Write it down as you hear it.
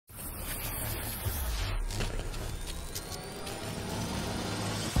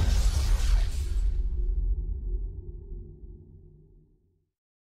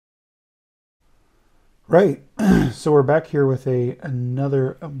Right, so we're back here with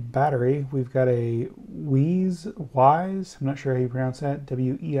another battery. We've got a WEIZE, I'm not sure how you pronounce that,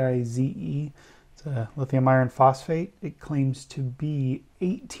 W-E-I-Z-E. It's a lithium iron phosphate. It claims to be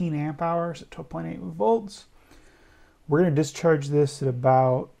 18 amp hours at 12.8 volts. We're going to discharge this at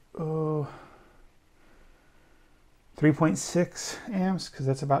about 3.6 amps because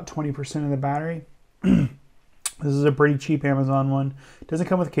that's about 20% of the battery. This is a pretty cheap Amazon one. It doesn't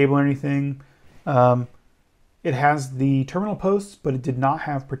come with a cable or anything. It has the terminal posts, but it did not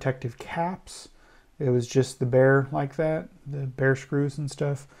have protective caps. It was just the bare like that, the bare screws and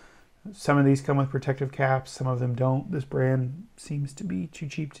stuff. Some of these come with protective caps, some of them don't. This brand seems to be too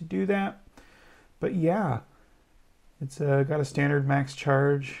cheap to do that. But yeah, it's got a standard max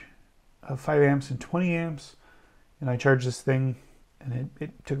charge of 5 amps and 20 amps. And I charged this thing and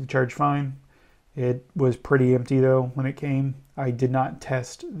it took the charge fine. It was pretty empty though when it came. I did not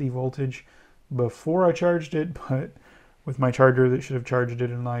test the voltage before I charged it, but with my charger that should have charged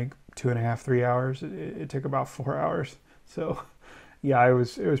it in like 2.5, 3 hours, it took about 4 hours. So yeah, it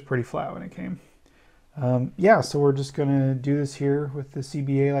was pretty flat when it came. Yeah, so we're just gonna do this here with the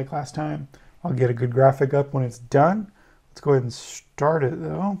CBA like last time. I'll get a good graphic up when it's done. Let's go ahead and start it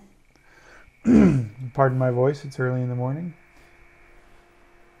though. Pardon my voice, it's early in the morning.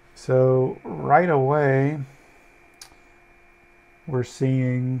 So right away, we're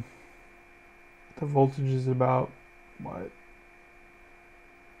seeing the voltage is about, what,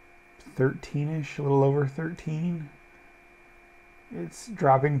 13-ish, a little over 13. It's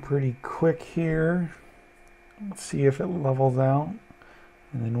dropping pretty quick here. Let's see if it levels out.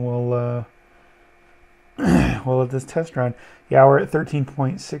 And then we'll let this test run. Yeah, we're at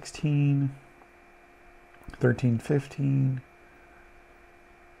 13.16, 13.15.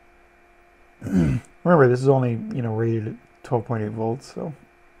 Remember, this is only, rated at 12.8 volts, so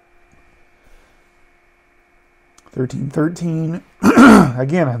 13.13.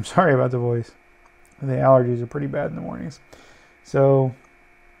 Again, I'm sorry about the voice. The allergies are pretty bad in the mornings. So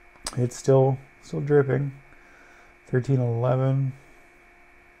it's still dripping. 13.11.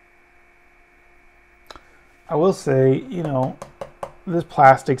 I will say, this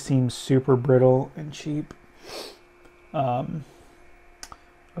plastic seems super brittle and cheap. Other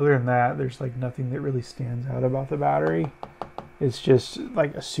than that, there's like nothing that really stands out about the battery. It's just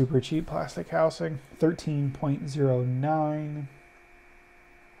like a super cheap plastic housing. 13.09.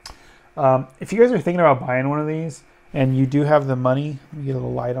 If you guys are thinking about buying one of these and you do have the money, let me get a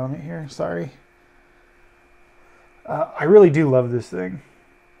little light on it here, sorry. I really do love this thing.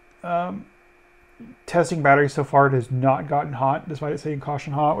 Testing batteries so far, it has not gotten hot, despite it saying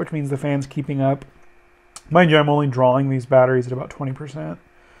caution hot, which means the fan's keeping up. Mind you, I'm only drawing these batteries at about 20%.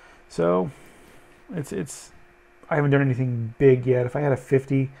 So I haven't done anything big yet. If I had a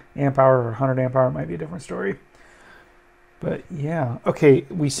 50 amp hour or 100 amp hour, it might be a different story. But yeah, okay,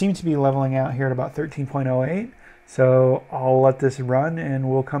 we seem to be leveling out here at about 13.08. So I'll let this run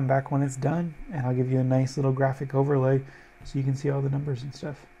and we'll come back when it's done and I'll give you a nice little graphic overlay so you can see all the numbers and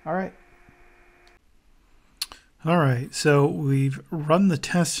stuff. All right. All right, so we've run the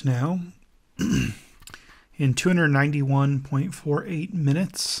test now in 291.48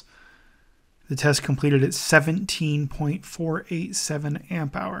 minutes. The test completed at 17.487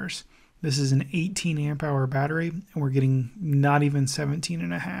 amp hours. This is an 18 amp hour battery, and we're getting not even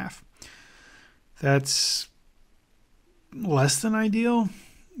 17.5. That's less than ideal.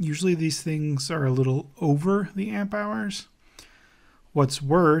 Usually these things are a little over the amp hours. What's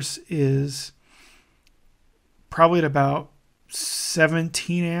worse is probably at about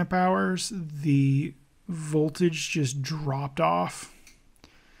 17 amp hours, the voltage just dropped off.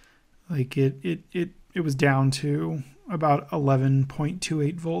 Like it was down to about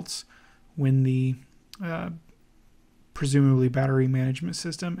 11.28 volts when the presumably battery management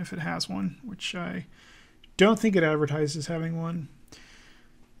system, if it has one, which I don't think it advertises having one,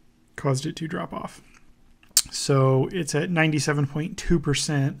 caused it to drop off. So it's at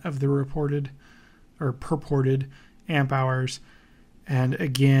 97.2% of the reported or purported amp hours. And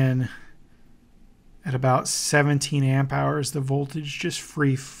again, at about 17 amp hours, the voltage just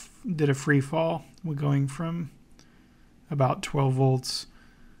did a free fall. We're going from about 12 volts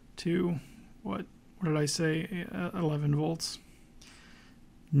to what did I say? 11 volts.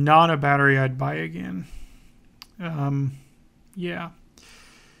 Not a battery I'd buy again. Yeah,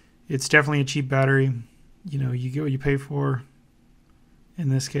 it's definitely a cheap battery. You get what you pay for. In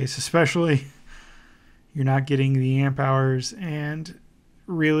this case, especially, you're not getting the amp hours, and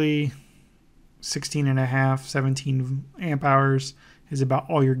really 16.5, 17 amp hours is about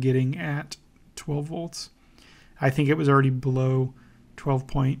all you're getting at 12 volts. I think it was already below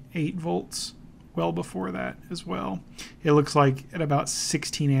 12.8 volts well before that as well. It looks like at about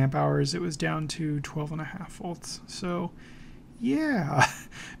 16 amp hours, it was down to 12.5 volts. So yeah,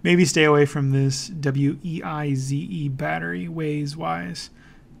 maybe stay away from this WEIZE battery, WEIZE.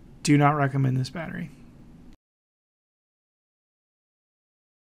 Do not recommend this battery.